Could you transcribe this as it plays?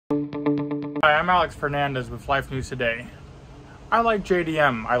Hi, I'm Alex Fernandez with Life News Today. I like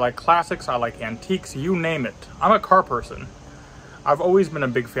JDM, I like classics, I like antiques, you name it. I'm a car person. I've always been a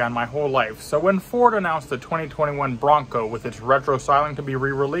big fan my whole life, so when Ford announced the 2021 Bronco with its retro styling to be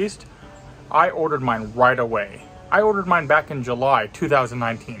re-released, I ordered mine right away. I ordered mine back in July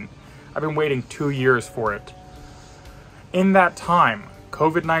 2019. I've been waiting 2 years for it. In that time,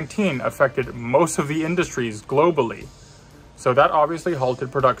 COVID-19 affected most of the industries globally, so that obviously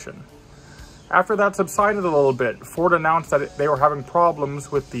halted production. After that subsided a little bit, Ford announced that they were having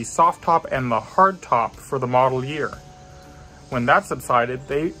problems with the soft top and the hard top for the model year. When that subsided,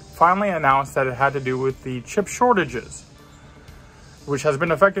 they finally announced that it had to do with the chip shortages, which has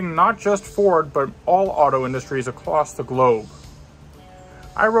been affecting not just Ford, but all auto industries across the globe.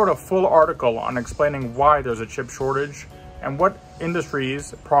 I wrote a full article on explaining why there's a chip shortage and what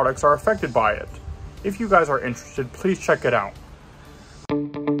industries' products are affected by it. If you guys are interested, please check it out.